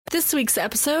This week's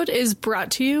episode is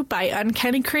brought to you by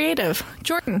Uncanny Creative.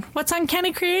 Jordan, what's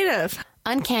Uncanny Creative?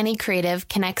 Uncanny Creative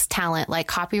connects talent like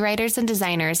copywriters and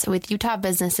designers with Utah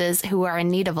businesses who are in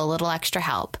need of a little extra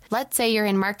help. Let's say you're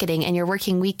in marketing and you're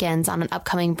working weekends on an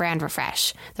upcoming brand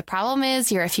refresh. The problem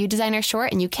is you're a few designers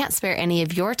short and you can't spare any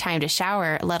of your time to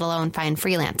shower, let alone find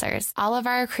freelancers. All of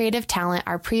our creative talent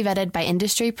are pre-vetted by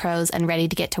industry pros and ready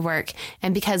to get to work.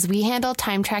 And because we handle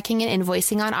time tracking and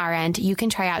invoicing on our end, you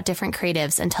can try out different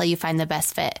creatives until you find the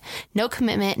best fit. No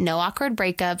commitment, no awkward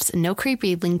breakups, no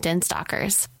creepy LinkedIn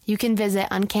stalkers. You can visit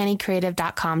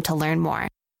uncannycreative.com to learn more.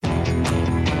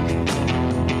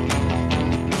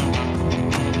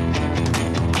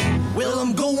 Well,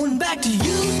 I'm going back to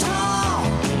Utah.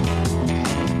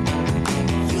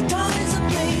 Utah is a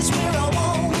place where I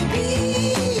want to be.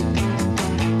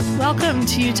 Welcome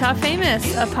to Utah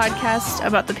Famous, a podcast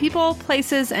about the people,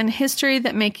 places, and history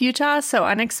that make Utah so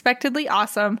unexpectedly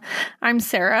awesome. I'm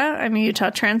Sarah. I'm a Utah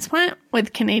transplant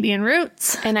with Canadian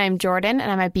roots. And I'm Jordan, and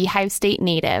I'm a Beehive State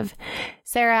native.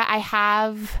 Sarah, I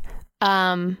have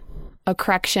a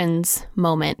corrections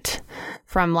moment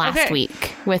from last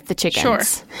week with the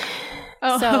chickens.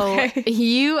 Sure.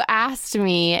 You asked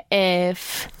me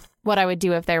what I would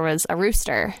do if there was a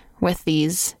rooster with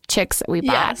these chicks that we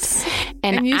bought. Yes.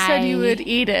 And you said you would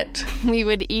eat it. We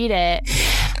would eat it.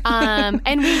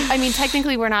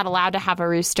 Technically we're not allowed to have a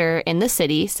rooster in the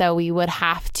city, so we would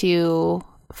have to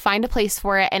find a place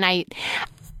for it. And I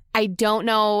don't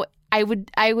know.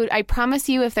 I promise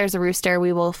you, if there's a rooster,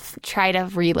 we will try to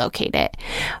relocate it.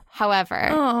 However,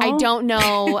 I don't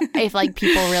know if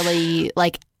people really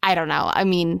I don't know. I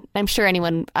mean, I'm sure any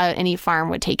farm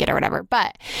would take it or whatever.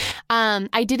 But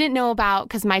I didn't know about,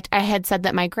 because I had said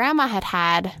that my grandma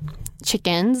had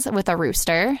chickens with a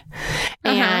rooster.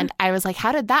 And I was like,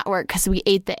 how did that work? Because we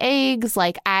ate the eggs.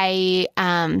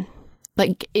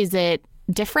 Is it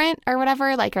different or whatever?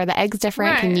 Are the eggs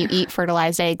different? Right. Can you eat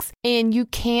fertilized eggs? And you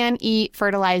can eat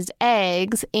fertilized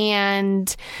eggs.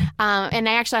 And I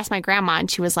actually asked my grandma, and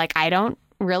she was like, I don't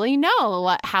really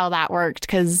know how that worked,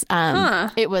 because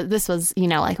this was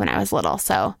when I was little,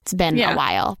 so it's been a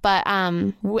while. But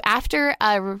after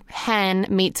a hen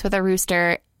mates with a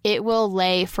rooster, it will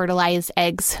lay fertilized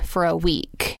eggs for a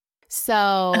week.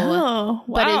 So,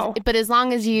 but as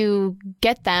long as you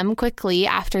get them quickly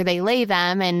after they lay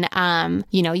them, and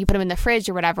you put them in the fridge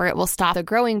or whatever, it will stop the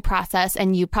growing process,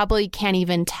 and you probably can't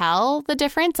even tell the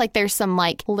difference. There's some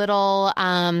little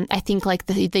I think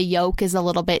the yolk is a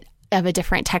little bit of a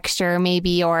different texture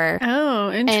maybe, or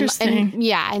interesting.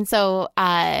 We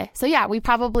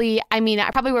probably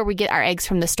where we get our eggs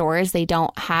from the stores, they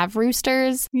don't have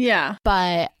roosters.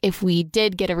 But if we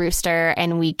did get a rooster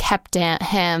and we kept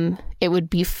him, it would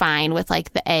be fine with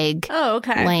the egg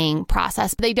laying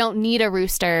process. They don't need a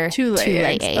rooster to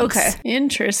lay eggs. Okay,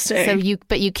 interesting. So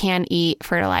you can eat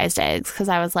fertilized eggs, because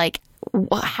I was like,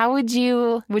 how would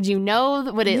you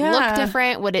know? Would it look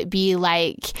different? Would it be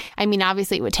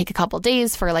obviously it would take a couple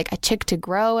days for a chick to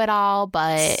grow at all,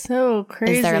 but so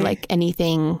crazy. Is there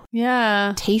anything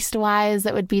taste wise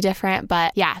that would be different?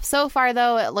 But so far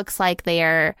though, it looks like they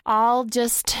are all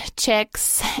just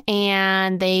chicks,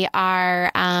 and they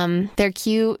are they're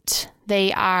cute.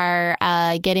 They are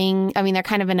they're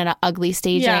kind of in an ugly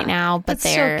stage right now, but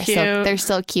they're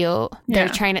still cute.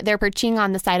 They're perching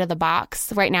on the side of the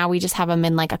box. Right now, we just have them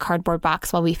in a cardboard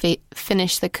box while we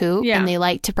finish the coop, and they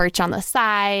like to perch on the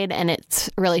side, and it's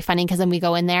really funny because then we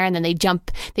go in there and then they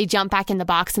jump back in the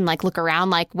box and look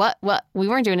around what we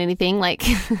weren't doing anything,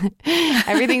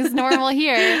 everything's normal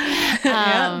here.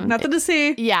 Nothing to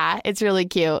see. Yeah, it's really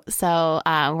cute. So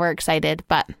we're excited,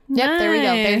 but there we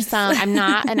go. There's some. I'm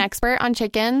not an expert on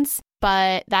chickens,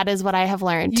 but that is what I have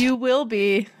learned. You will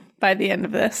be by the end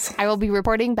of this. I will be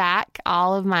reporting back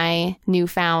all of my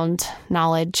newfound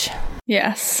knowledge.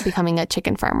 Yes. Becoming a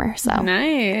chicken farmer. So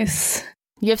nice.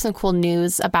 You have some cool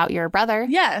news about your brother.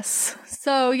 Yes.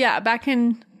 So back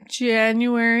in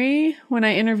January, when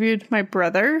I interviewed my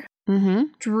brother,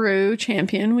 Drew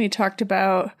Champion, we talked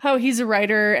about how he's a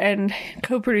writer and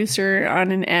co-producer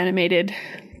on an animated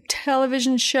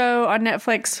television show on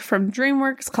Netflix from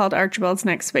DreamWorks called Archibald's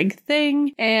Next Big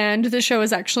Thing. And the show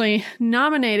is actually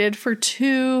nominated for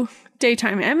 2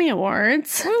 Daytime Emmy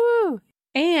Awards. Woo!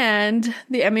 And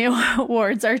the Emmy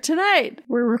Awards are tonight.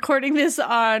 We're recording this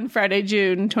on Friday,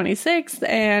 June 26th.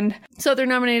 And so they're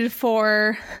nominated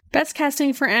for Best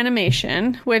Casting for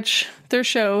Animation, which their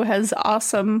show has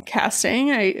awesome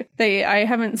casting. I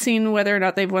haven't seen whether or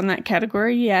not they've won that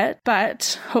category yet,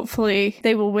 but hopefully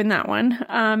they will win that one.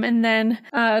 And then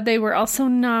they were also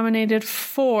nominated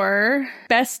for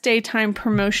Best Daytime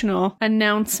Promotional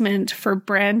Announcement for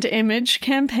Brand Image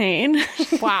Campaign.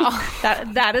 Wow.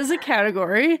 That is a category.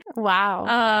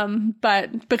 Wow.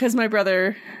 But because my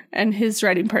brother and his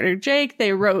writing partner Jake,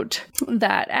 they wrote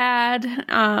that ad,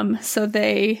 so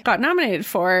they got nominated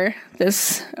for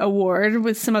this award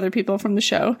with some other people from the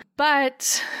show.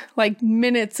 But like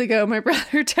minutes ago, my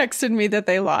brother texted me that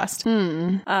they lost.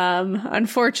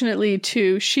 Unfortunately,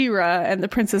 to She-Ra and the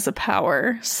Princess of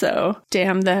Power. So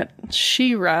damn that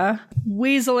She-Ra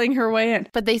weaseling her way in.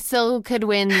 But they still could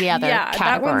win the other That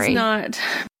category. one's not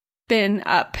been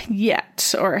up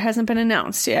yet or hasn't been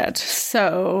announced yet,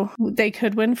 so they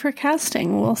could win for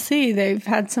casting. We'll see. They've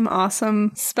had some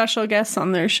awesome special guests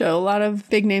on their show, a lot of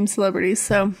big name celebrities,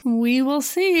 so we will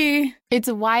see. It's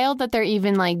wild that they're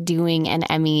even like doing an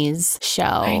Emmys show.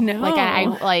 I know.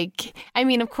 I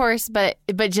mean, of course, but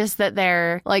just that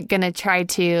they're like gonna try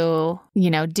to,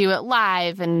 do it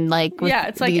live and like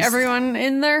it's like everyone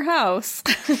in their house.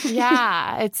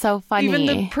 Yeah, it's so funny. Even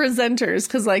the presenters,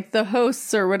 because like the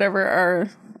hosts or whatever are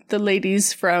the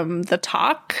ladies from The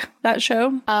Talk, that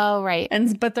show. Oh, right.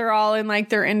 But they're all in like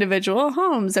their individual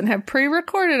homes and have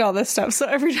pre-recorded all this stuff. So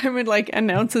every time it like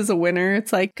announces a winner,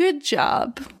 it's like, good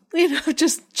job.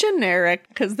 Just generic,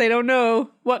 because they don't know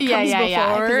what comes before.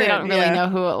 Because they don't really know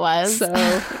who it was.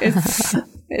 So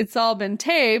it's all been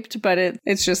taped, but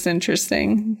it's just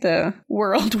interesting, the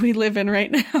world we live in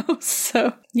right now.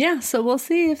 So we'll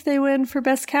see if they win for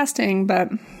Best Casting, but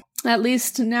at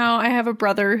least now I have a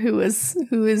brother who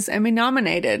is Emmy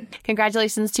nominated.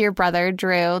 Congratulations to your brother,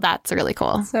 Drew. That's really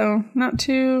cool. So not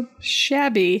too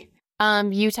shabby.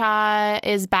 Utah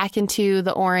is back into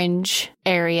the orange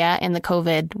area in the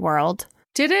COVID world.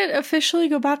 Did it officially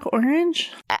go back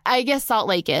orange? I guess Salt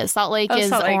Lake is. Salt Lake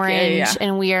is orange,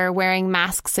 and we are wearing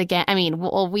masks again. I mean,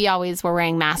 we always were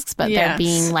wearing masks, but they're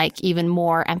being like even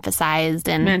more emphasized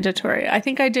and mandatory. I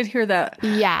think I did hear that.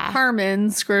 Yeah.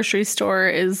 Harmon's grocery store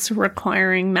is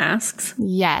requiring masks.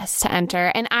 Yes, to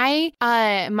enter. And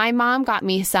my mom got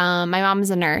me some. My mom's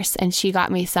a nurse, and she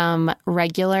got me some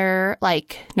regular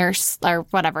like nurse or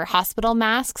whatever hospital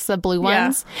masks, the blue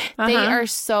ones. They are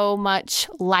so much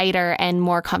lighter and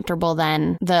more comfortable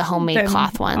than the homemade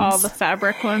cloth ones. All the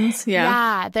fabric ones.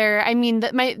 Yeah. Yeah.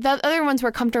 The other ones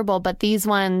were comfortable, but these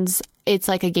ones, it's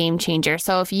like a game changer.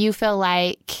 So if you feel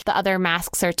like the other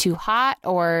masks are too hot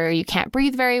or you can't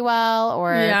breathe very well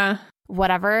or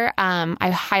whatever, I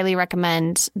highly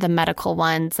recommend the medical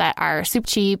ones that are super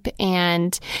cheap,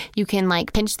 and you can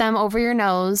like pinch them over your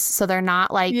nose so they're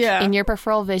not like in your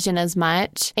peripheral vision as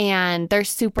much, and they're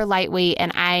super lightweight,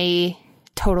 and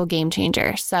total game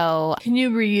changer. So can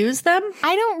you reuse them?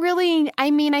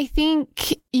 I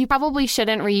think you probably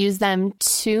shouldn't reuse them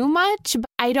too much. But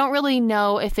I don't really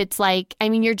know if it's like,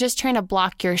 you're just trying to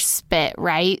block your spit,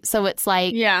 right? So it's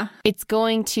like, it's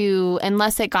going to,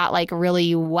 unless it got like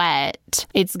really wet,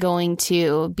 it's going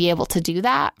to be able to do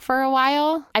that for a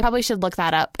while. I probably should look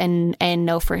that up and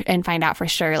find out for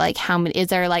sure, like how many, is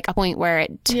there like a point where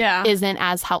it isn't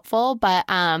as helpful, but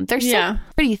they're still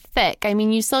pretty thick.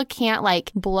 You still can't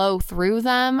like blow through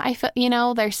them. I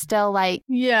feel, they're still like,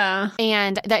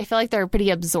 and I feel like they're pretty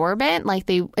absorbent. Like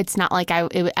it's not like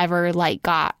it ever like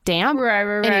got damp.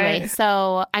 Right. Anyway,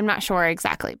 so I'm not sure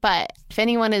exactly, but if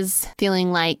anyone is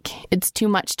feeling like it's too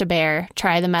much to bear,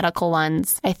 try the medical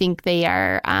ones. I think they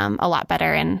are a lot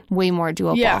better and way more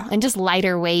doable and just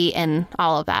lighter weight and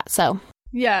all of that. So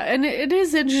and it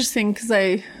is interesting because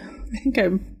I think I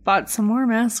bought some more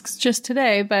masks just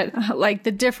today, but like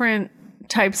the different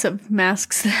types of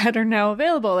masks that are now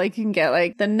available. Like you can get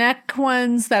like the neck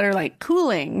ones that are like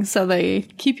cooling, so they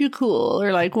keep you cool,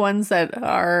 or like ones that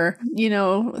are,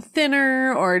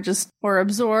 thinner or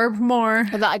absorb more.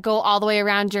 Or that go all the way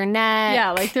around your neck.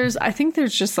 Yeah, like I think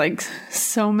there's just like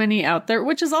so many out there,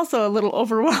 which is also a little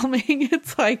overwhelming.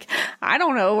 It's like, I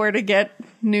don't know where to get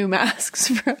new masks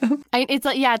from.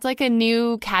 It's like a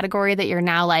new category that you're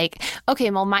now like,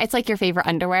 okay, well, it's like your favorite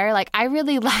underwear. Like I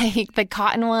really like the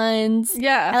cotton ones.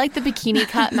 Yeah. I like the bikini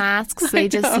cut masks. They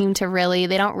just seem to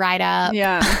they don't ride up.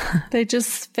 Yeah. They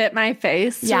just fit my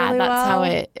face. Yeah, really that's well.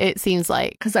 how it seems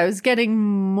like. Because I was getting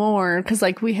more, because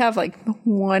like we have like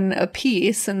one a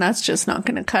piece, and that's just not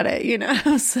going to cut it,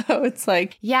 So it's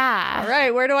like, all right,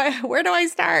 where do I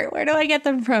start? Where do I get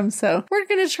them from? So we're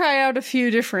going to try out a few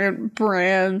different brands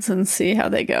brands and see how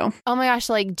they go. Oh my gosh,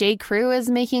 like J. Crew is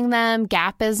making them,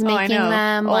 Gap is making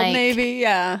them. Old like Navy,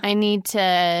 yeah. I need to.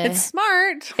 It's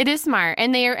smart. It is smart,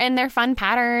 and they're fun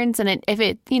patterns. And if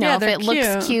it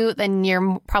looks cute, then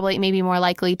you're probably maybe more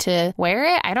likely to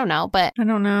wear it. I don't know, but I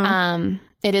don't know.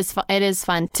 It is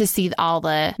fun to see all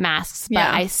the masks, but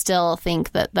I still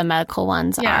think that the medical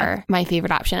ones are my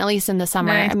favorite option, at least in the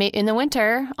summer. Nice. I mean, in the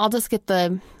winter, I'll just get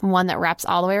the one that wraps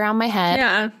all the way around my head.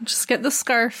 Yeah, just get the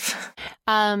scarf.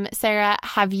 Sarah,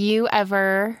 have you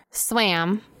ever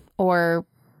swam or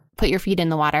put your feet in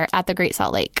the water at the Great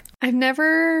Salt Lake? I've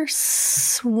never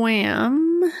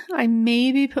swam. I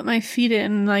maybe put my feet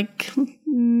in like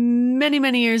many,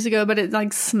 many years ago, but it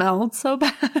like smelled so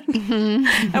bad.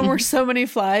 Mm-hmm. And were so many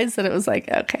flies that it was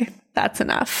like, okay, that's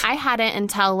enough. I hadn't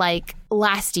until like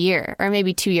last year or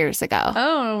maybe 2 years ago.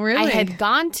 Oh, really? I had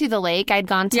gone to the lake. I'd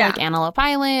gone to like Antelope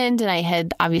Island, and I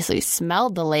had obviously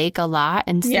smelled the lake a lot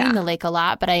and seen the lake a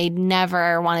lot, but I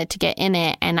never wanted to get in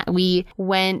it. And we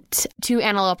went to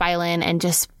Antelope Island and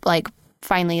just like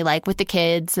finally like with the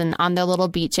kids and on their little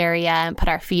beach area and put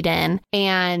our feet in.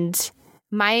 And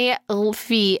my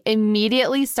feet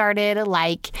immediately started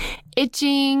like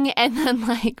itching, and then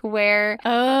like where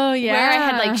I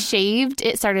had like shaved,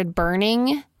 it started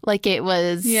burning. Like it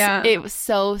was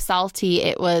so salty.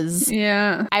 It was,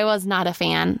 I was not a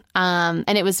fan.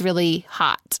 And it was really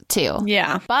hot too.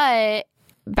 Yeah. But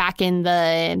back in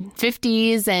the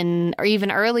 50s or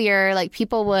even earlier, like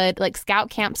people would, like scout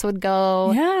camps would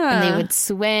go and they would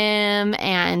swim,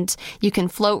 and you can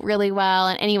float really well.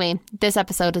 And anyway, this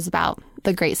episode is about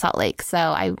the Great Salt Lake.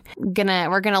 So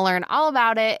we're gonna learn all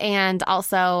about it. And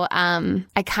also,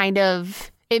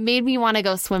 it made me want to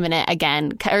go swim in it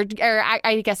again, or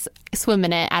I guess swim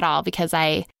in it at all, because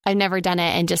I've never done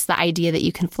it, and just the idea that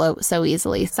you can float so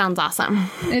easily sounds awesome.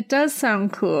 It does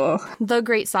sound cool. The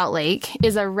Great Salt Lake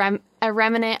is a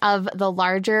remnant of the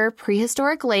larger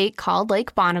prehistoric lake called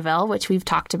Lake Bonneville, which we've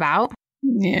talked about.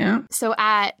 Yeah. So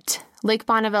at Lake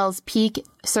Bonneville's peak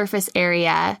surface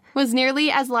area was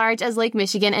nearly as large as Lake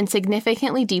Michigan and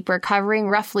significantly deeper, covering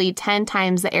roughly 10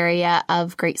 times the area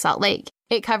of Great Salt Lake.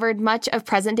 It covered much of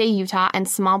present-day Utah and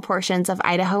small portions of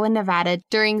Idaho and Nevada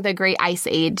during the Great Ice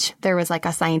Age. There was like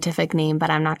a scientific name, but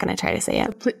I'm not going to try to say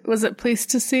it. Was it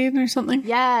Pleistocene or something?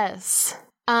 Yes.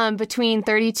 Between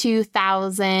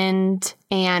 32,000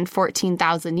 and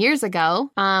 14,000 years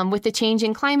ago. With the change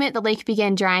in climate, the lake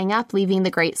began drying up, leaving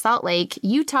the Great Salt Lake,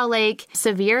 Utah Lake,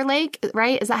 Sevier Lake,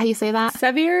 right? Is that how you say that?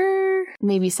 Sevier?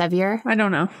 Maybe Sevier. I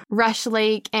don't know. Rush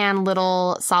Lake and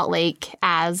Little Salt Lake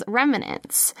as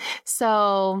remnants.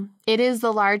 So it is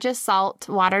the largest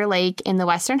saltwater lake in the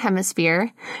Western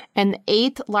Hemisphere and the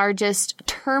 8th largest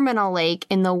terminal lake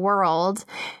in the world.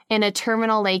 And a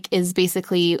terminal lake is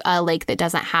basically a lake that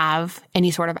doesn't have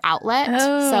any sort of outlet.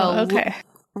 Oh, okay.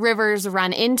 Rivers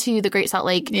run into the Great Salt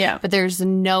Lake, but there's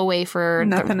no way for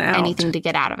anything to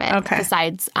get out of it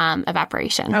besides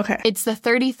evaporation. Okay. It's the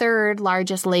 33rd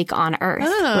largest lake on Earth,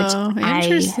 which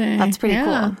interesting. That's pretty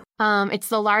cool. It's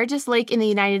the largest lake in the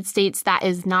United States that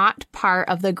is not part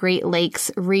of the Great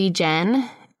Lakes region.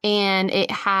 And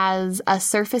it has a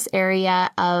surface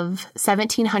area of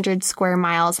 1,700 square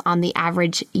miles on the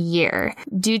average year.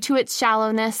 Due to its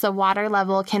shallowness, the water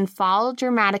level can fall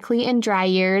dramatically in dry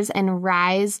years and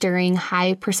rise during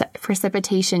high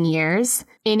precipitation years.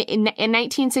 In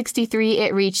 1963,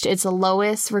 it reached its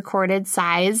lowest recorded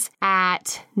size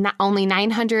at only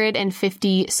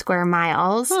 950 square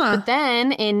miles. But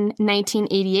then in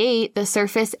 1988, the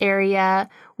surface area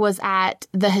was at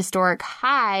the historic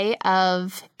high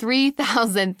of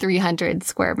 3,300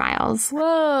 square miles.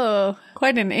 Whoa,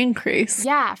 quite an increase.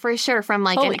 Yeah, for sure. From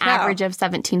like an average of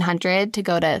 1,700 to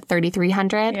go to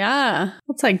 3,300. Yeah,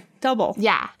 that's like double.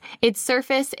 Yeah. Its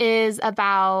surface is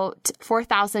about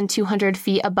 4,200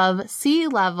 feet above sea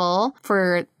level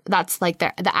that's like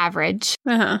the average.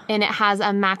 And it has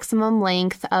a maximum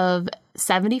length of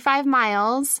 75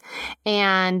 miles,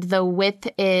 and the width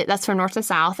that's from north to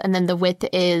south, and then the width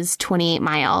is 28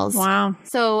 miles. Wow.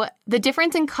 So the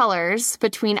difference in colors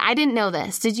between, I didn't know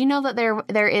this. Did you know that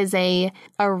there is a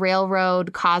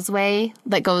railroad causeway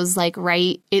that goes like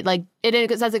it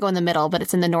doesn't go in the middle, but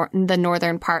it's in the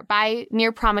northern part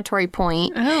near Promontory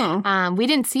Point. Oh. We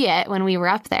didn't see it when we were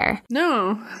up there.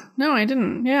 No, I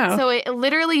didn't. Yeah. So it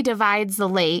literally divides the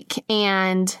lake,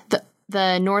 and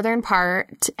the northern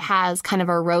part has kind of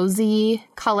a rosy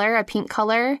color, a pink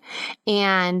color,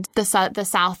 and the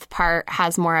south part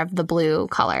has more of the blue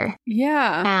color.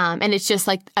 Yeah. And it's just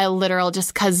like a literal,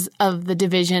 just because of the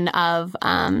division of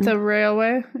the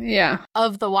railway. Yeah.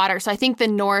 Of the water. So I think the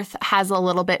north has a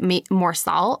little bit more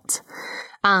salt.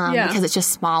 because it's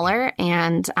just smaller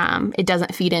and it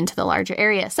doesn't feed into the larger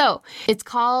area. So it's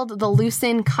called the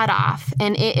Lucin Cutoff,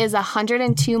 and it is a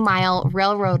 102-mile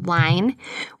railroad line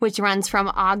which runs from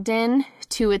Ogden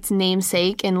to its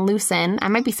namesake in Lucin. I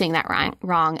might be saying that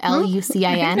wrong. Lucin.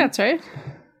 I think that's right.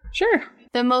 Sure.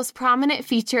 The most prominent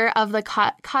feature of the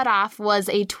cutoff was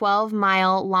a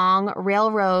 12-mile long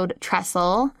railroad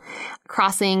trestle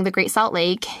crossing the Great Salt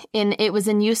Lake, and it was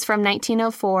in use from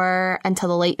 1904 until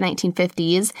the late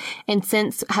 1950s, and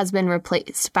since has been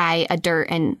replaced by a dirt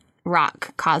and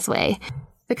rock causeway.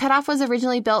 The cutoff was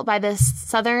originally built by the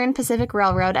Southern Pacific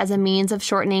Railroad as a means of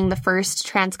shortening the first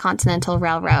transcontinental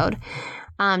railroad.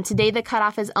 Today, the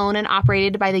cutoff is owned and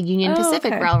operated by the Union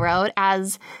Pacific Railroad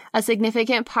as a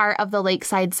significant part of the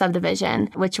Lakeside Subdivision,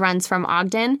 which runs from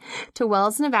Ogden to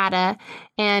Wells, Nevada,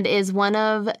 and is one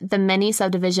of the many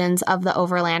subdivisions of the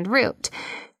overland route.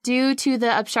 Due to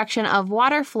the obstruction of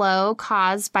water flow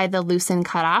caused by the Lucin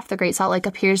Cutoff, the Great Salt Lake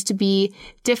appears to be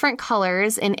different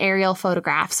colors in aerial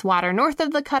photographs. Water north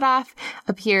of the cutoff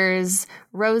appears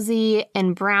rosy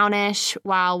and brownish,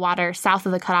 while water south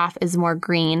of the cutoff is more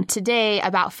green. Today,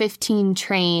 about 15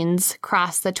 trains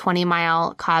cross the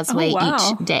 20-mile causeway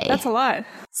each day. That's a lot.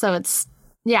 So it's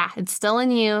still in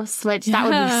use, which that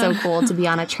would be so cool to be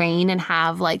on a train and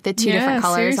have like the two different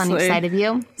colors on each side of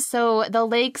you. So the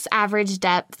lake's average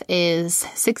depth is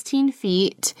 16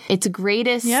 feet. Its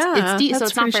greatest, it's deep, so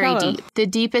it's not very deep. The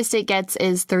deepest it gets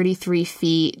is 33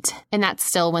 feet, and that's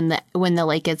still when the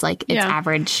lake is like its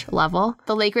average level.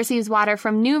 The lake receives water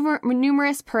from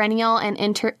numerous perennial and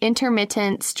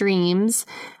intermittent streams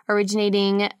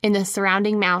originating in the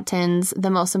surrounding mountains, the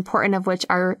most important of which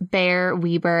are Bear,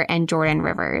 Weber, and Jordan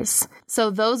rivers. So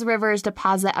those rivers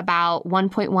deposit about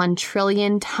 1.1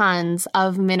 trillion tons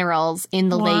of minerals in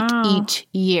the lake each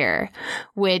year,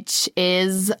 which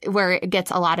is where it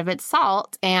gets a lot of its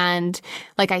salt. And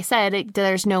like I said,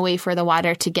 there's no way for the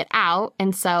water to get out.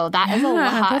 And so that is a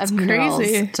lot of minerals.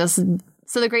 Crazy.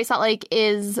 So the Great Salt Lake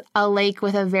is a lake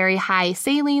with a very high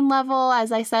saline level,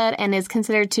 as I said, and is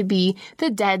considered to be the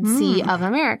Dead Sea of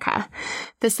America.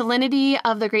 The salinity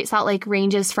of the Great Salt Lake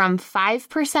ranges from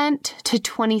 5% to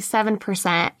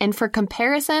 27%. And for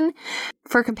comparison,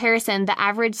 the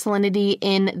average salinity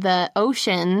in the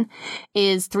ocean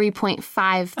is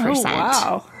 3.5%. Oh,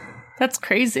 wow. That's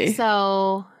crazy.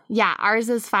 So yeah, ours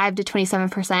is 5 to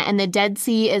 27%, and the Dead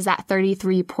Sea is at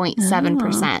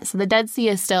 33.7%. So the Dead Sea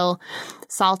is still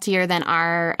saltier than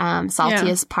our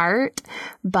saltiest part,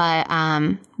 but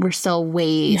we're still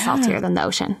way saltier than the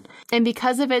ocean. And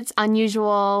because of its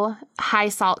unusual high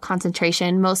salt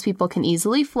concentration, most people can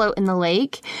easily float in the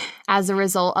lake as a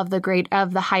result of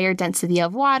the higher density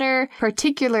of water,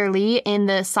 particularly in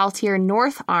the saltier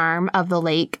north arm of the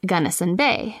lake, Gunnison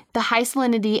Bay. The high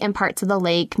salinity in parts of the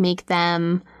lake make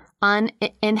them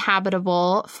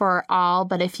uninhabitable for all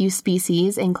but a few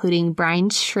species, including brine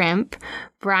shrimp,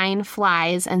 brine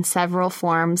flies, and several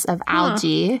forms of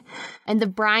algae. And the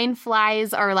brine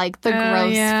flies are like the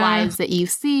gross flies that you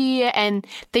see, and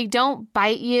they don't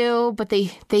bite you, but they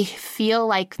feel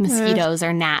like mosquitoes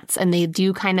or gnats, and they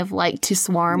do kind of like to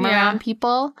swarm around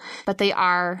people, but they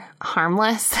are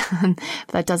harmless.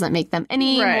 That doesn't make them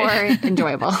any more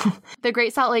enjoyable. The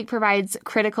Great Salt Lake provides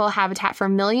critical habitat for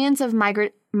millions of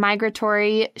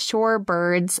migratory shore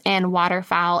birds and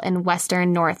waterfowl in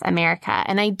western North America.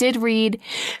 And I did read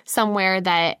somewhere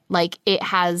that like it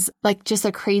has like just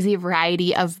a crazy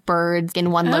variety of birds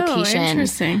in one location.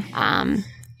 Interesting.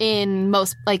 In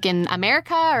most, like in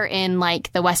America or in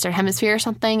like the Western Hemisphere or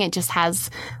something, it just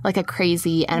has like a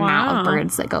crazy amount of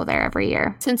birds that go there every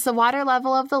year. Since the water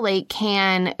level of the lake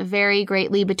can vary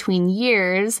greatly between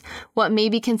years, what may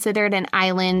be considered an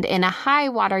island in a high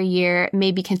water year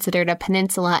may be considered a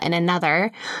peninsula in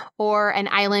another, or an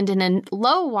island in a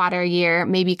low water year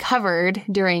may be covered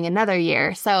during another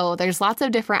year. So there's lots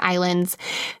of different islands.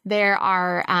 There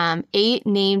are 8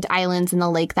 named islands in the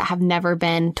lake that have never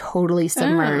been totally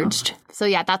submerged. So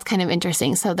yeah, that's kind of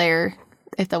interesting. So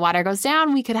if the water goes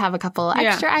down, we could have a couple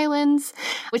extra islands,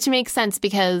 which makes sense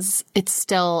because it's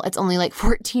only like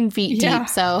 14 feet deep.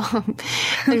 So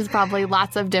there's probably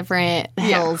lots of different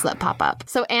hills that pop up.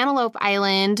 So Antelope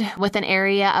Island, with an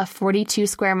area of 42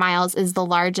 square miles, is the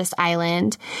largest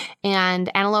island. And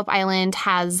Antelope Island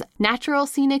has natural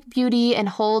scenic beauty and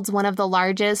holds one of the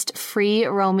largest free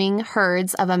roaming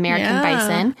herds of American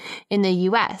bison in the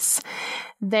U.S.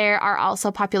 There are also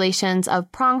populations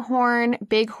of pronghorn,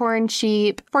 bighorn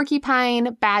sheep,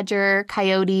 porcupine, badger,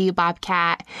 coyote,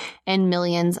 bobcat, and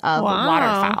millions of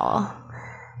waterfowl.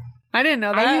 I didn't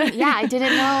know that. I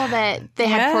didn't know that they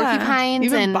had porcupines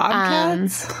even and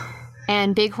bobcats?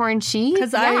 And bighorn sheep.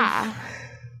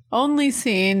 only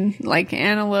seen like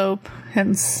antelope,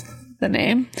 hence the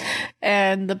name,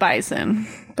 and the bison.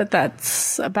 But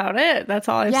that's about it. That's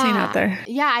all I've seen out there.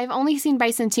 Yeah, I've only seen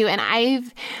bison too. And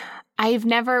I've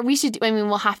never,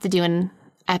 we'll have to do an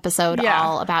episode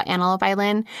all about Antelope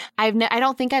Island. I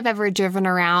don't think I've ever driven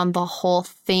around the whole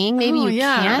thing. Maybe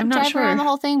can't drive around the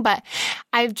whole thing, but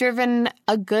I've driven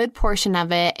a good portion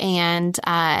of it, and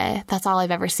that's all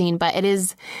I've ever seen. But it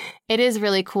is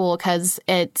really cool because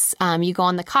it's you go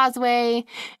on the causeway,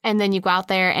 and then you go out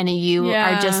there, and you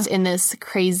are just in this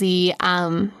crazy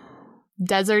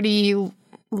deserty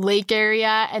lake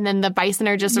area, and then the bison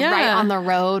are just right on the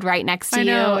road right next to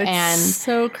you. It's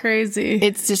so crazy.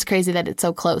 It's just crazy that it's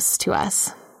so close to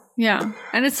us. Yeah.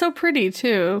 And it's so pretty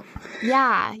too.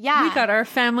 Yeah. Yeah. We got our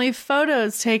family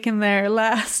photos taken there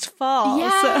last fall. Yeah.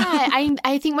 So.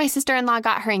 I think my sister-in-law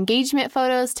got her engagement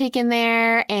photos taken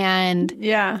there, and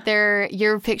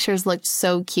your pictures looked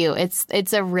so cute.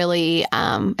 It's a really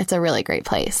great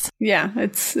place. Yeah,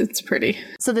 it's pretty.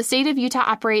 So the state of Utah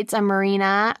operates a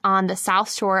marina on the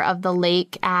south shore of the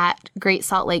lake at Great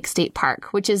Salt Lake State Park,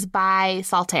 which is by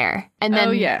Saltaire. And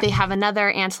then they have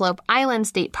another Antelope Island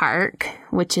State Park,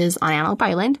 which is on Antelope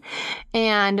Island.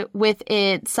 And with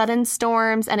its sudden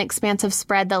storms and expansive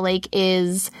spread, the lake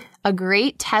is a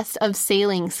great test of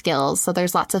sailing skills. So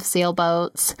there's lots of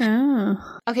sailboats.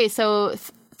 Oh. Okay, so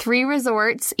 3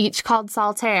 resorts, each called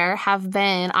Saltaire, have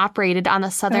been operated on the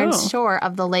southern shore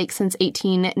of the lake since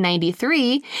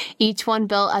 1893, each one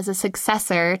built as a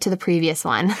successor to the previous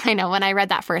one. I know, when I read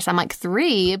that first, I'm like,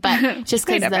 3, but just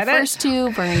because the first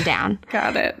 2 burned down.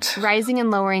 Got it. Rising and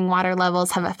lowering water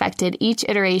levels have affected each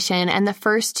iteration, and the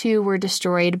first 2 were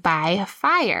destroyed by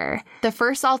fire. The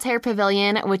first Saltaire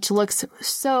Pavilion, which looks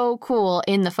so cool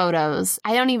in the photos,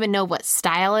 I don't even know what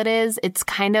style it is. It's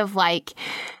kind of like,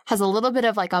 has a little bit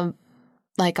of like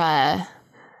a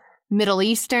Middle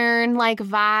Eastern like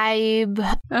vibe.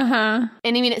 And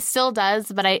I mean, it still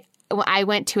does, but I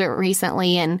went to it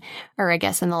recently, or I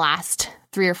guess in the last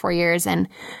 3 or 4 years, and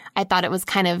I thought it was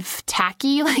kind of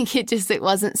tacky. Like it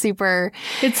wasn't super.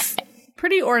 It's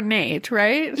pretty ornate,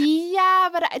 right? Yeah,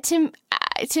 but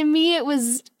to me it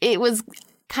was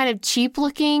kind of cheap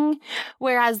looking,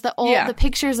 whereas the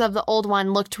pictures of the old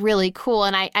one looked really cool,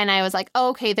 and I was like,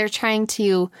 oh, okay, they're trying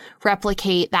to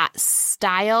replicate that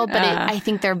style, but I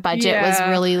think their budget was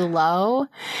really low,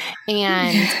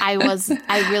 and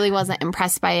I really wasn't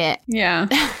impressed by it. Yeah.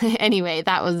 Anyway,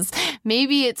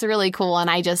 maybe it's really cool, and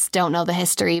I just don't know the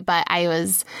history, but I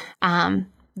was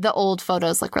the old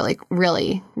photos look really,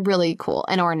 really, really cool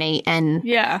and ornate, and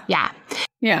yeah.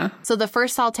 So the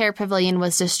first Saltaire Pavilion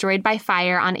was destroyed by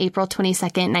fire on April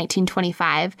 22nd,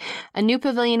 1925. A new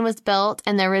pavilion was built,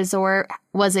 and the resort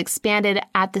was expanded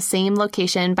at the same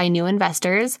location by new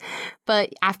investors.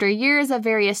 But after years of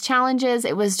various challenges,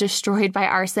 it was destroyed by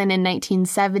arson in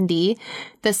 1970.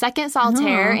 The second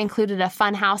Saltaire included a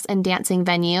funhouse and dancing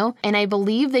venue. And I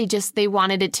believe they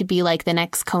wanted it to be like the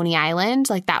next Coney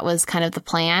Island. Like that was kind of the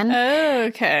plan. Oh,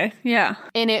 okay. Yeah.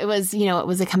 And it was, it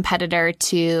was a competitor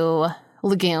to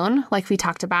Lagoon, like we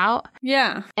talked about.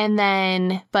 Yeah. And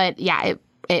then, but yeah,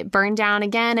 it burned down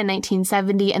again in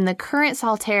 1970, and the current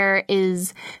Saltaire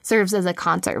serves as a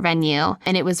concert venue,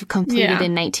 and it was completed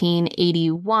in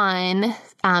 1981.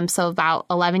 So about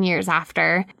 11 years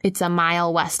after. It's a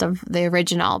mile west of the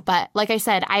original. But like I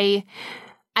said, I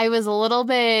was a little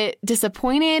bit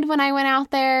disappointed when I went out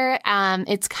there.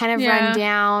 It's kind of run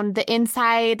down. The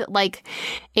inside,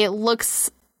 it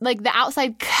looks like the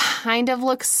outside kind of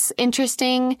looks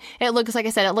interesting. It looks, like I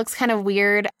said, it looks kind of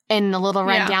weird and a little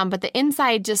run down, but the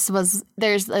inside just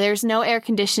there's no air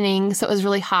conditioning, so it was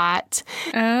really hot.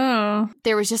 Oh.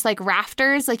 There was just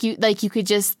rafters, you could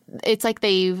just, it's like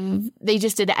they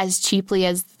just did it as cheaply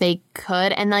as they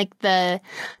could. And the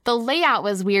layout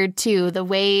was weird too. The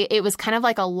way it was kind of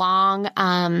like a long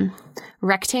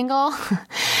rectangle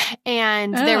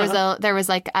and there was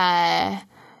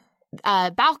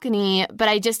a balcony, but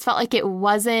I just felt like it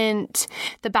wasn't,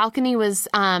 the balcony was,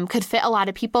 could fit a lot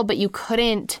of people, but you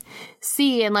couldn't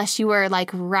see unless you were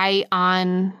right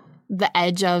on the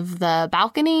edge of the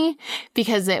balcony,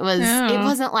 because it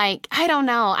wasn't I don't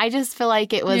know. I just feel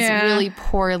like it was really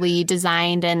poorly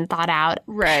designed and thought out.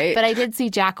 Right. But I did see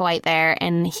Jack White there,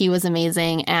 and he was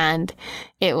amazing, and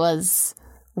it was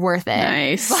worth it.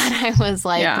 Nice. But I was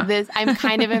this, I'm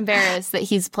kind of embarrassed that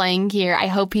he's playing here. I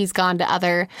hope he's gone to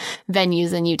other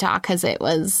venues in Utah, because it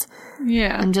was,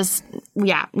 I'm just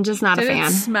not a fan.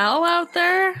 Did it smell out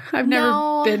there? I've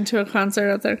never been to a concert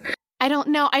out there. I don't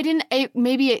know.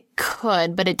 Maybe it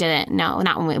could, but it didn't. No,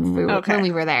 not when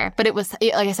we were there. But it was,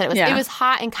 like I said, it was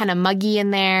hot and kind of muggy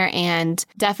in there, and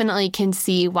definitely can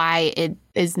see why it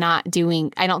is not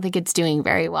doing, I don't think it's doing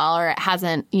very well, or it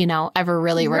hasn't, ever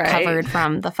really recovered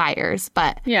from the fires.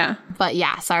 But yeah,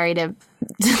 sorry to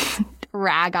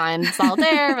rag on salt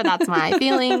air, but that's my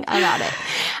feeling about it.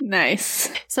 Nice.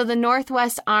 So the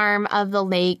northwest arm of the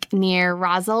lake near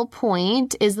Roselle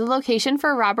Point is the location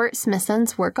for Robert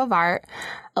Smithson's work of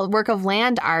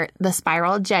land art, the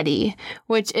Spiral Jetty,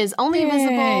 which is only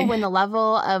visible when the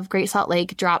level of Great Salt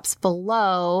Lake drops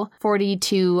below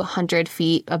 4,200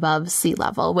 feet above sea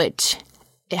level, which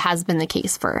it has been the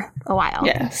case for a while.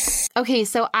 Yes. Okay,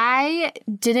 so I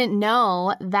didn't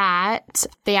know that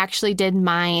they actually did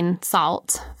mine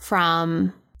salt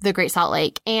from the Great Salt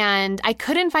Lake, and I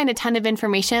couldn't find a ton of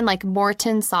information. Like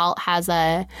Morton Salt has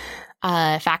a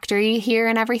factory here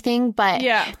and everything, but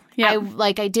I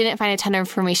didn't find a ton of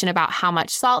information about how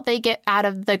much salt they get out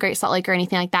of the Great Salt Lake or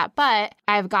anything like that. But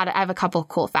I have a couple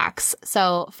cool facts.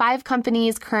 So 5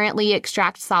 companies currently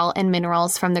extract salt and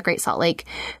minerals from the Great Salt Lake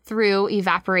through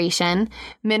evaporation.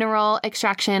 Mineral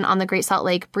extraction on the Great Salt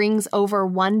Lake brings over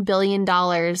 $1 billion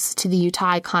to the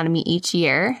Utah economy each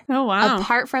year. Oh, wow.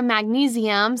 Apart from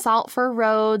magnesium, salt for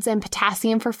roads and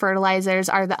potassium for fertilizers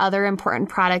are the other important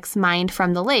products mined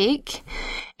from the lake.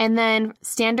 And then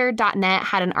Standard.net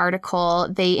had an article.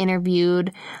 They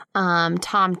interviewed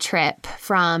Tom Tripp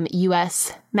from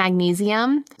U.S.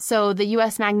 Magnesium. So the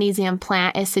U.S. Magnesium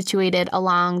plant is situated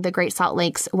along the Great Salt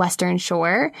Lake's western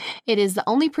shore. It is the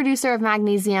only producer of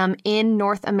magnesium in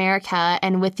North America,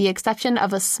 and with the exception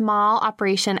of a small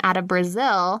operation out of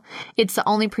Brazil, it's the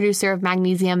only producer of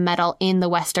magnesium metal in the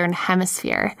Western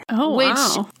Hemisphere. Oh,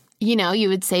 wow. You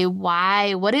would say,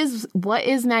 why? What is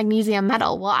magnesium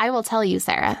metal? Well, I will tell you,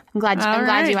 Sarah. I'm glad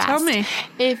you asked. Tell me.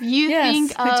 If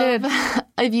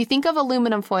you think of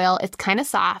aluminum foil, it's kind of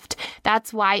soft.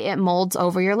 That's why it molds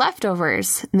over your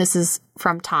leftovers. And this is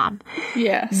from Tom.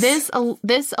 Yes. This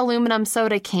aluminum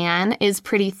soda can is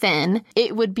pretty thin.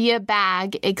 It would be a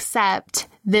bag, except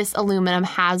this aluminum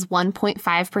has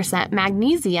 1.5%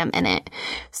 magnesium in it.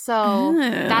 So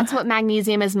that's what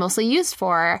magnesium is mostly used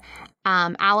for.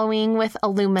 Alloying with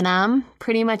aluminum,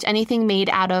 pretty much anything made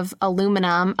out of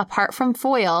aluminum, apart from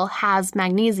foil, has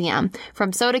magnesium.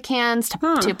 From soda cans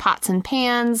to pots and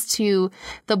pans to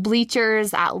the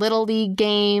bleachers at Little League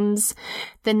games.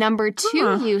 The number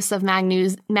 2 use of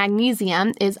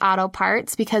magnesium is auto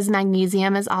parts, because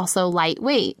magnesium is also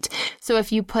lightweight. So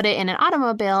if you put it in an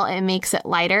automobile, it makes it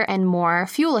lighter and more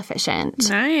fuel efficient.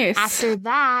 Nice. After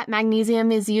that,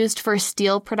 magnesium is used for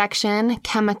steel production,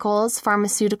 chemicals,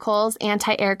 pharmaceuticals,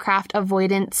 anti-aircraft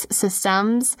avoidance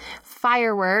systems,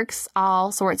 fireworks,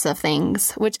 all sorts of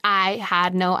things, which I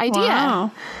had no idea.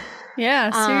 Wow. Yeah,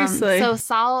 seriously. So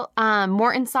salt,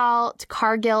 Morton Salt,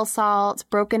 Cargill Salt,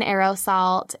 Broken Arrow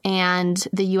Salt, and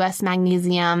the U.S.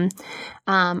 Magnesium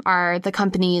are the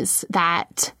companies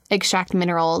that extract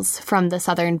minerals from the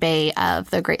southern bay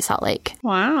of the Great Salt Lake.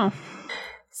 Wow.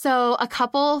 So a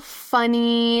couple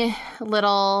funny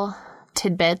little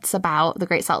tidbits about the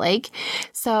Great Salt Lake.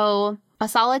 So a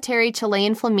solitary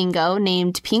Chilean flamingo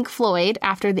named Pink Floyd,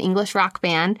 after the English rock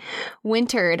band,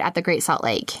 wintered at the Great Salt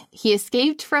Lake. He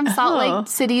escaped from Salt Lake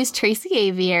City's Tracy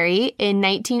Aviary in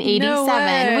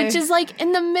 1987, which is like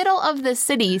in the middle of the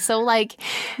city. So like,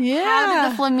 how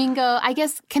did the flamingo, I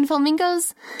guess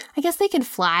they can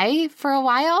fly for a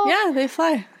while. Yeah, they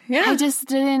fly. Yeah.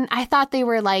 I thought they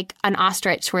were like an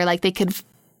ostrich, where like they could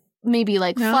maybe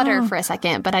like flutter for a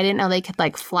second, but I didn't know they could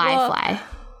like fly.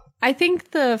 I think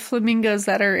the flamingos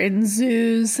that are in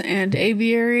zoos and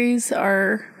aviaries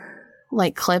are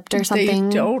like clipped or something.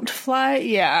 They don't fly.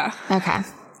 Yeah. Okay.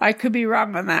 I could be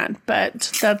wrong on that,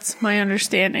 but that's my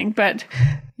understanding. But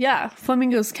yeah,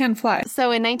 flamingos can fly. So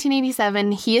in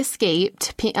 1987, he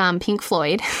escaped Pink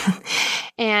Floyd,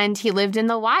 and he lived in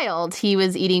the wild. He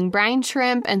was eating brine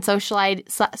shrimp and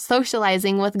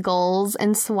socializing with gulls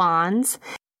and swans.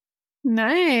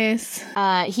 Nice.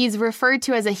 He's referred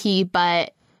to as a he,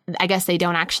 but I guess they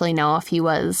don't actually know if he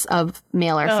was a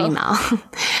male or female.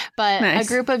 But a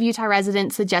group of Utah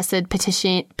residents suggested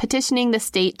petitioning the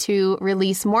state to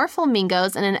release more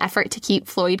flamingos in an effort to keep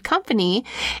Floyd company.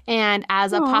 And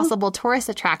as a possible tourist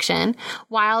attraction,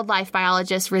 wildlife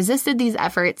biologists resisted these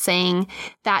efforts, saying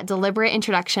that deliberate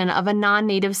introduction of a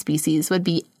non-native species would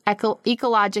be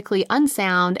ecologically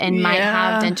unsound and might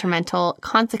have detrimental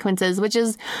consequences, which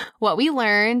is what we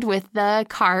learned with the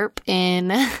carp in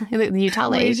the Utah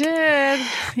Lake. We did.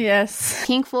 Yes.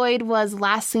 Pink Floyd was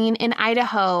last seen in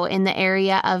Idaho in the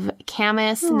area of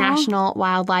Camas National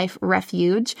Wildlife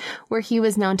Refuge, where he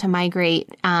was known to migrate,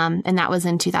 and that was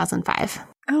in 2005.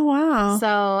 Oh, wow.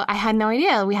 So I had no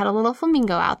idea. We had a little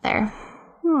flamingo out there.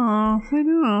 Oh, I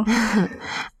know.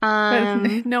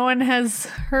 But no one has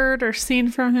heard or seen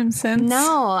from him since.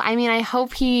 No. I mean, I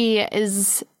hope he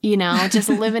is, just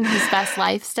living his best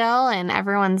life still, and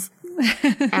everyone's,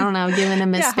 I don't know, giving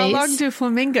him his space. How long do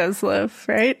flamingos live,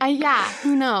 right?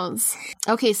 Who knows?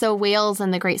 Okay, so whales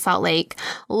in the Great Salt Lake.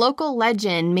 Local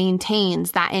legend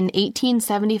maintains that in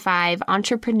 1875,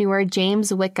 entrepreneur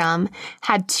James Wickham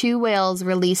had 2 whales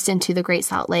released into the Great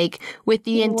Salt Lake with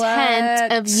the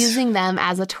intent of using them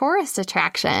as a tourist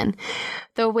attraction.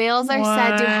 The whales are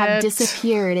said to have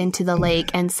disappeared into the lake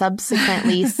and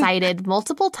subsequently sighted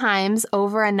multiple times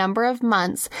over a number of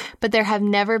months, but there have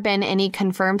never been any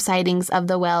confirmed sightings of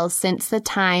the whales since the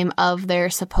time of their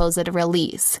supposed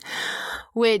release.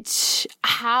 Which,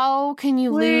 how can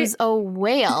you lose a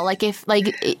whale?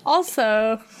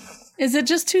 Also, is it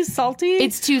just too salty?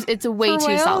 It's way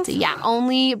too salty. Yeah,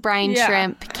 only brine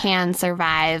shrimp can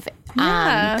survive.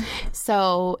 Yeah.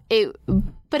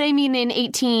 But I mean, in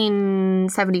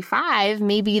 1875,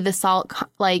 maybe the salt,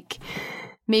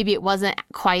 maybe it wasn't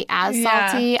quite as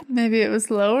salty. Maybe it was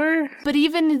lower. But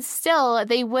even still, if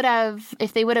they would have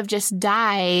just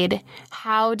died,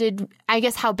 how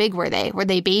big were they? Were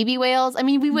they baby whales? I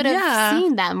mean, we would have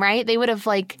seen them, right? They would have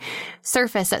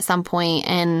surfaced at some point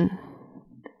and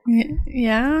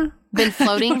been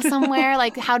floating somewhere.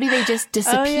 How do they just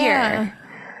disappear?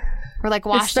 Or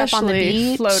washed up on the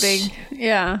beach? Floating.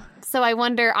 Yeah. So I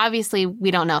wonder, obviously,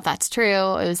 we don't know if that's true.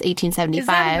 It was 1875. Is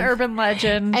that an urban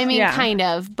legend? I mean, kind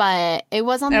of, but it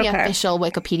was on the official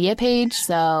Wikipedia page.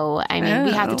 So, I mean,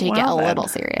 we have to take it a little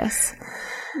serious.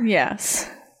 Yes.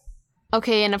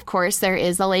 Okay, and of course, there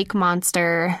is a lake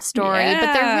monster story,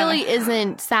 but there really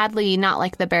isn't, sadly, not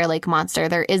like the Bear Lake monster.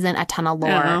 There isn't a ton of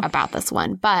lore about this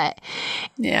one. But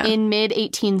in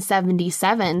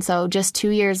mid-1877, so just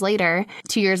 2 years later,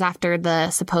 2 years after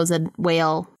the supposed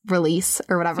whale release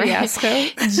or whatever. Fiasco.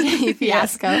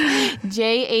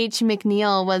 J.H.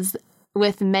 McNeil was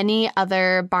with many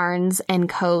other Barnes &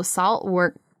 Co. salt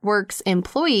works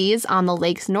employees on the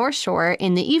lake's north shore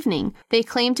in the evening. They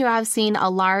claim to have seen a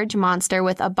large monster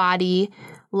with a body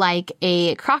like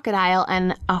a crocodile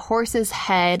and a horse's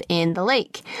head in the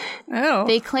lake. Oh,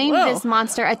 they claimed this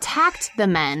monster attacked the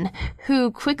men,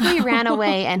 who quickly ran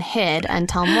away and hid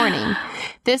until morning.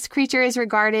 This creature is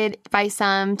regarded by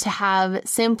some to have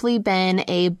simply been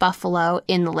a buffalo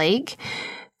in the lake.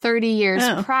 30 years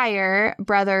prior,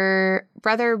 Brother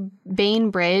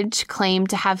Bainbridge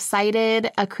claimed to have sighted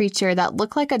a creature that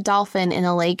looked like a dolphin in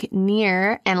a lake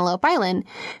near Antelope Island.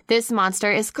 This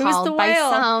monster is called by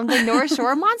some the North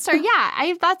Shore Monster.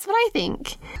 Yeah, that's what I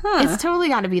think. It's totally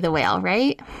got to be the whale,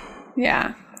 right?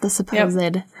 Yeah. The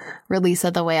supposed release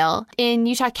of the whale. In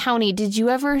Utah County, could you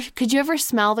ever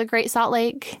smell the Great Salt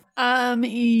Lake?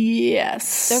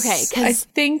 Yes. Okay. I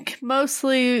think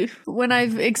mostly when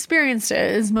I've experienced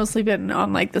it has mostly been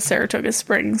on the Saratoga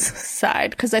Springs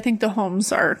side, because I think the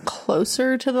homes are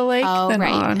closer to the lake than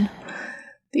on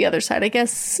the other side. I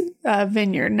guess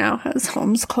Vineyard now has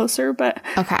homes closer, but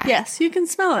yes, you can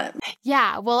smell it.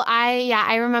 Yeah. Well,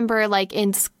 I remember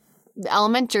in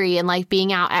elementary and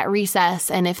being out at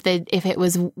recess, and if it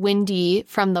was windy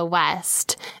from the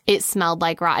west, it smelled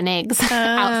like rotten eggs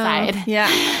outside.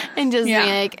 And just being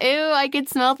like, ew, I could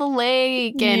smell the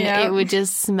lake, and it would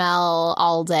just smell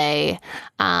all day,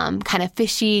 kind of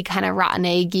fishy, kind of rotten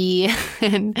eggy,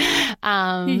 and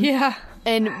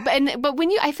But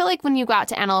I feel like when you go out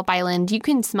to Antelope Island, you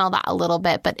can smell that a little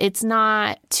bit, but it's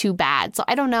not too bad. So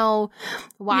I don't know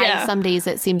why some days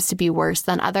it seems to be worse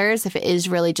than others, if it is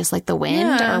really just the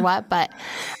wind or what. But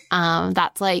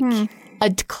that's a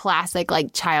classic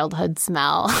childhood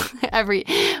smell.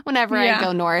 Whenever I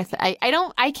go north, I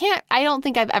don't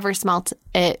think I've ever smelt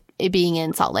it being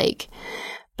in Salt Lake,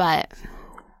 but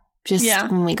just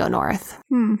when we go north.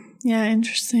 Yeah,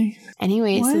 interesting.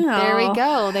 Anyways, so there we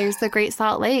go. There's the Great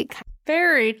Salt Lake.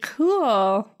 Very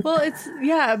cool. Well, it's,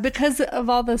 because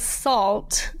of all the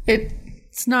salt,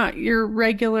 it's not your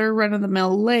regular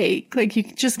run-of-the-mill lake. You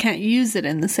just can't use it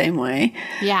in the same way.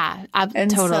 Yeah,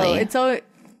 and totally. So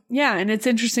and it's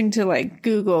interesting to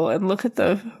Google and look at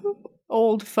the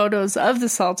old photos of the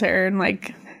salt air and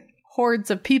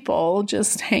hordes of people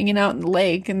just hanging out in the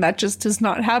lake, and that just does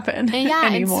not happen and anymore.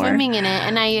 And swimming in it.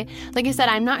 And like I said,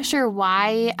 I'm not sure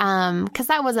why, because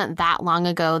that wasn't that long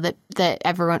ago that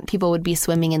people would be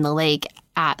swimming in the lake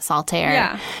at Saltaire.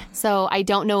 Yeah. So I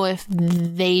don't know if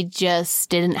they just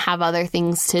didn't have other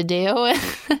things to do.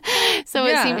 So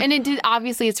it seemed, and it did,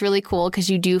 obviously it's really cool because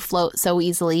you do float so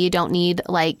easily. You don't need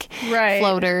like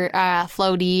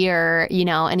floaty or,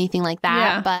 anything like that.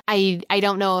 Yeah. But I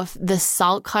don't know if the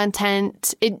salt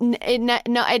content,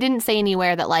 I didn't say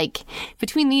anywhere that like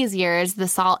between these years, the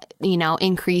salt,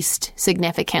 increased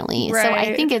significantly. Right. So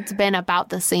I think it's been about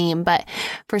the same, but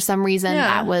for some reason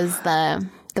that was the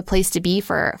place to be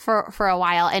for a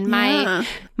while. And my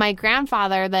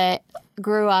grandfather that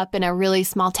grew up in a really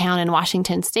small town in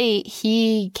Washington State,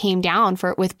 he came down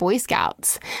with Boy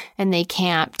Scouts and they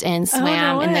camped and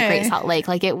swam in the Great Salt Lake.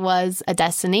 Like it was a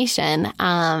destination.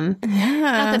 Not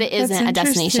that it isn't a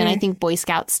destination. I think Boy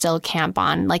Scouts still camp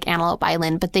on like Antelope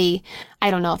Island, but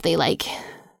I don't know if they like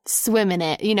swim in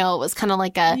it. It was kind of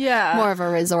like more of a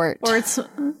resort. Or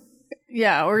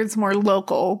it's more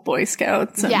local Boy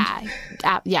Scouts.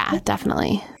 Yeah,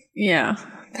 definitely. Yeah,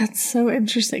 that's so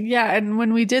interesting. Yeah, and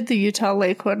when we did the Utah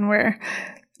Lake one, where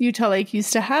Utah Lake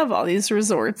used to have all these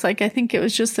resorts, like I think it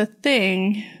was just a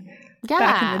thing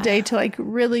back in the day to like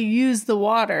really use the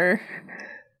water.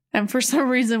 And for some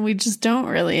reason, we just don't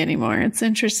really anymore. It's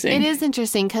interesting. It is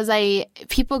interesting because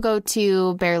people go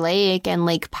to Bear Lake and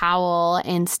Lake Powell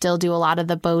and still do a lot of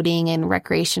the boating and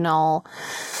recreational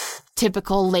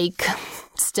typical lake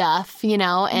stuff,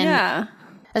 and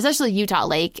especially Utah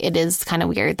Lake, it is kind of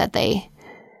weird that it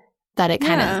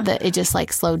just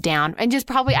like slowed down and just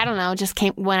probably, I don't know, just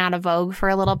went out of vogue for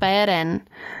a little bit. And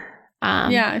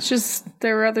it's just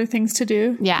there were other things to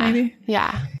do. Maybe.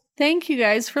 Yeah. Thank you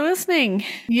guys for listening.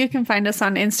 You can find us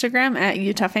on Instagram at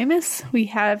Utah Famous. We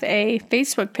have a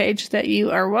Facebook page that you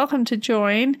are welcome to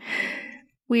join.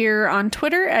 We're on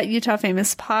Twitter at Utah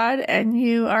Famous Pod, and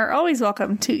you are always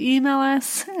welcome to email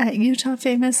us at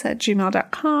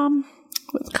utahfamous@gmail.com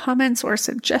with comments or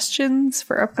suggestions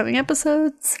for upcoming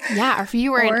episodes. Yeah, or if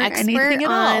you were an expert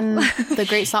on the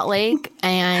Great Salt Lake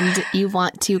and you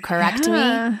want to correct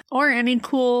me. Or any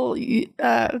cool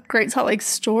Great Salt Lake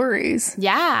stories.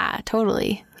 Yeah,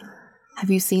 totally. Have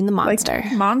you seen the monster?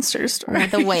 Like monster stories. Or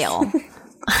the whale.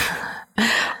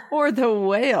 Or the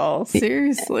whale.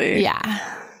 Seriously.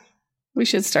 Yeah. We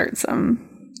should start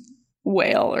some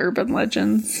whale urban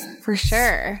legends. For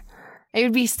sure. It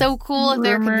would be so cool if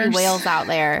there could be whales out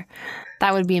there.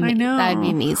 That would be amazing. That would be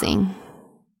amazing.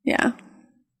 Yeah.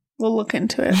 We'll look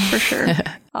into it for sure.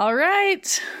 All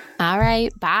right. Bye.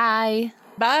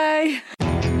 Bye.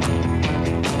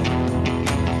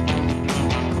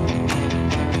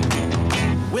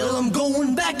 Well, I'm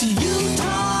going back to you.